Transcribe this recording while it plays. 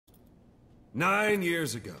9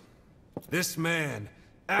 years ago, this man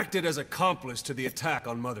acted as accomplice to the attack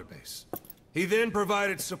on Mother Base. He then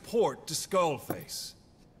provided support to Skullface.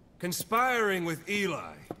 Conspiring with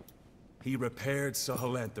Eli, he repaired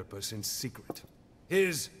Sahelanthropus in secret.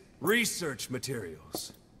 His research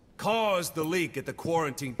materials caused the leak at the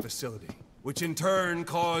quarantine facility, which in turn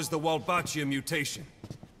caused the Walbachia mutation,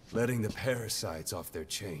 letting the parasites off their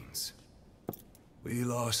chains. We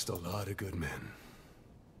lost a lot of good men.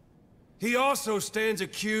 He also stands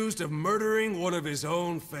accused of murdering one of his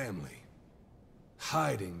own family,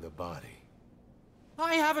 hiding the body.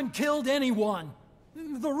 I haven't killed anyone.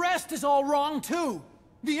 The rest is all wrong too.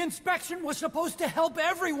 The inspection was supposed to help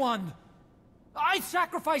everyone. I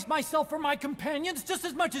sacrificed myself for my companions just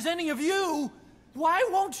as much as any of you. Why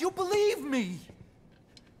won't you believe me?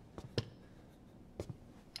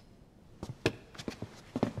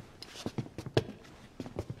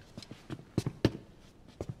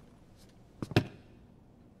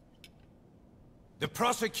 The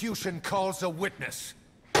prosecution calls a witness.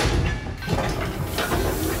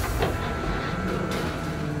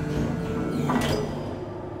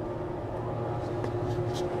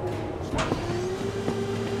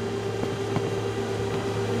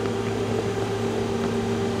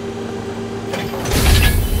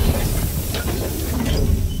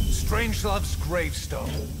 Strangelove's gravestone,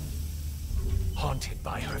 haunted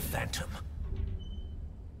by her phantom.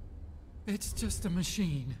 It's just a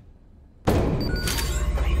machine.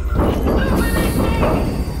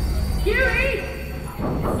 Huey!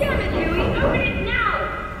 Damn it, Huey! Open it now!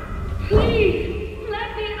 Please!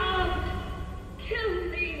 Let me out! Kill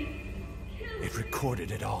me! It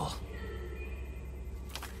recorded it all.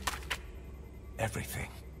 Everything.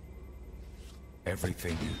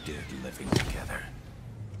 Everything you did living together.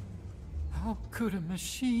 How could a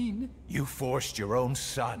machine? You forced your own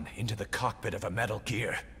son into the cockpit of a Metal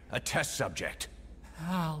Gear, a test subject.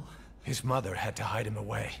 How? His mother had to hide him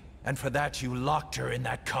away, and for that you locked her in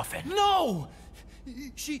that coffin. No!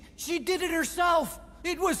 She did it herself!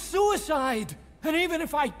 It was suicide! And even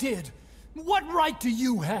if I did, what right do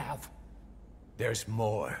you have? There's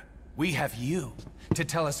more. We have you, to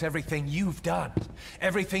tell us everything you've done,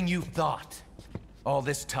 everything you've thought. All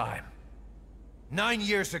this time. 9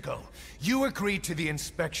 years ago, you agreed to the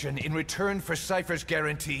inspection in return for Cypher's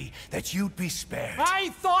guarantee that you'd be spared. I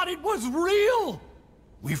thought it was real!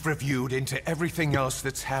 We've reviewed into everything else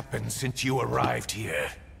that's happened since you arrived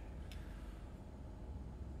here.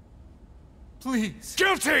 Please.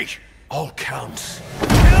 Guilty! All counts. Kill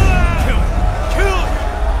him! Kill him!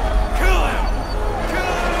 Kill him! Kill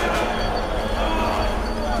him!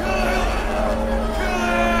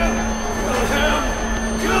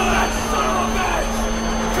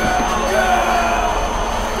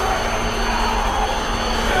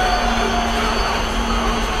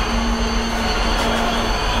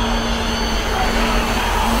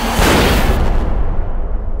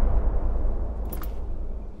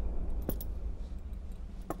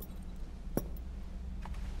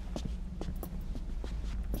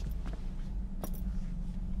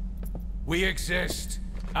 We exist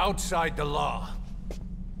outside the law.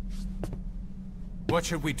 What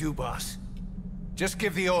should we do, boss? Just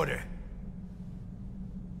give the order.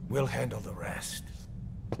 We'll handle the rest.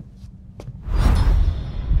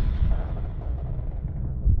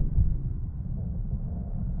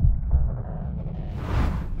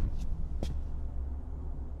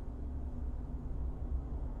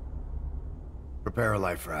 Prepare a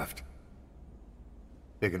life raft.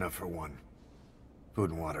 Big enough for one.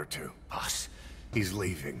 Food and water, too. Boss, He's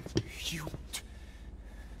leaving.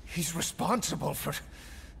 He's responsible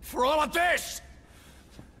for all of this!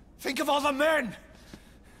 Think of all the men!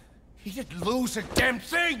 He didn't lose a damn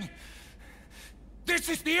thing! This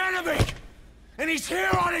is the enemy! And he's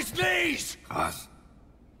here on his knees! Oz,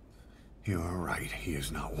 you are right. He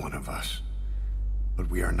is not one of us. But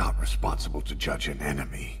we are not responsible to judge an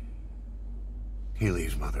enemy. He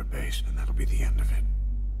leaves Mother Base, and that'll be the end of it.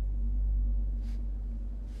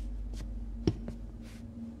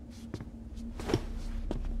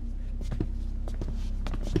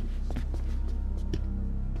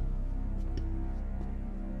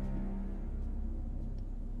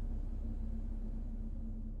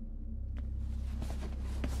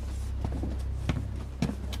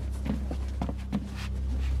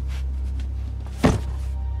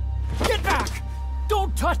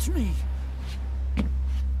 Touch me!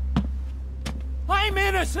 I'm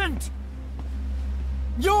innocent!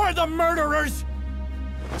 You're the murderers!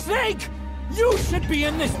 Snake! You should be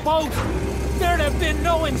in this boat! There'd have been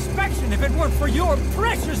no inspection if it weren't for your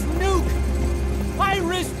precious nuke! I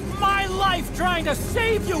risked my life trying to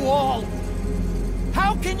save you all!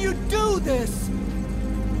 How can you do this?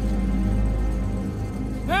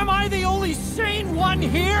 Am I the only sane one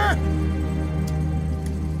here?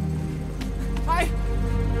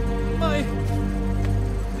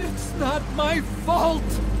 It's not my fault.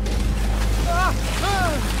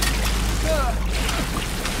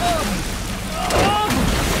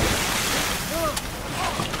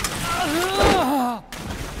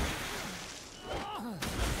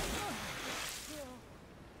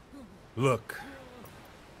 Look,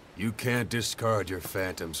 you can't discard your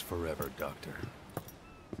phantoms forever, Doctor.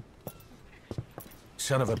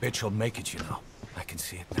 Son of a bitch will make it, you know. I can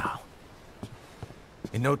see it now.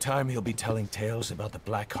 In no time, he'll be telling tales about the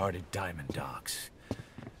black-hearted Diamond Dogs.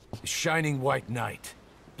 The Shining White Knight,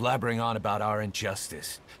 blabbering on about our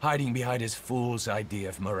injustice, hiding behind his fool's idea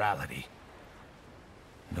of morality.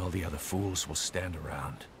 And all the other fools will stand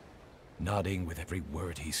around, nodding with every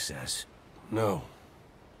word he says. No.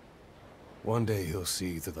 One day he'll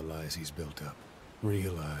see through the lies he's built up,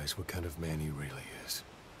 realize what kind of man he really is.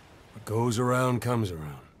 What goes around comes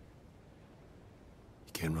around.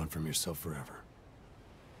 You can't run from yourself forever.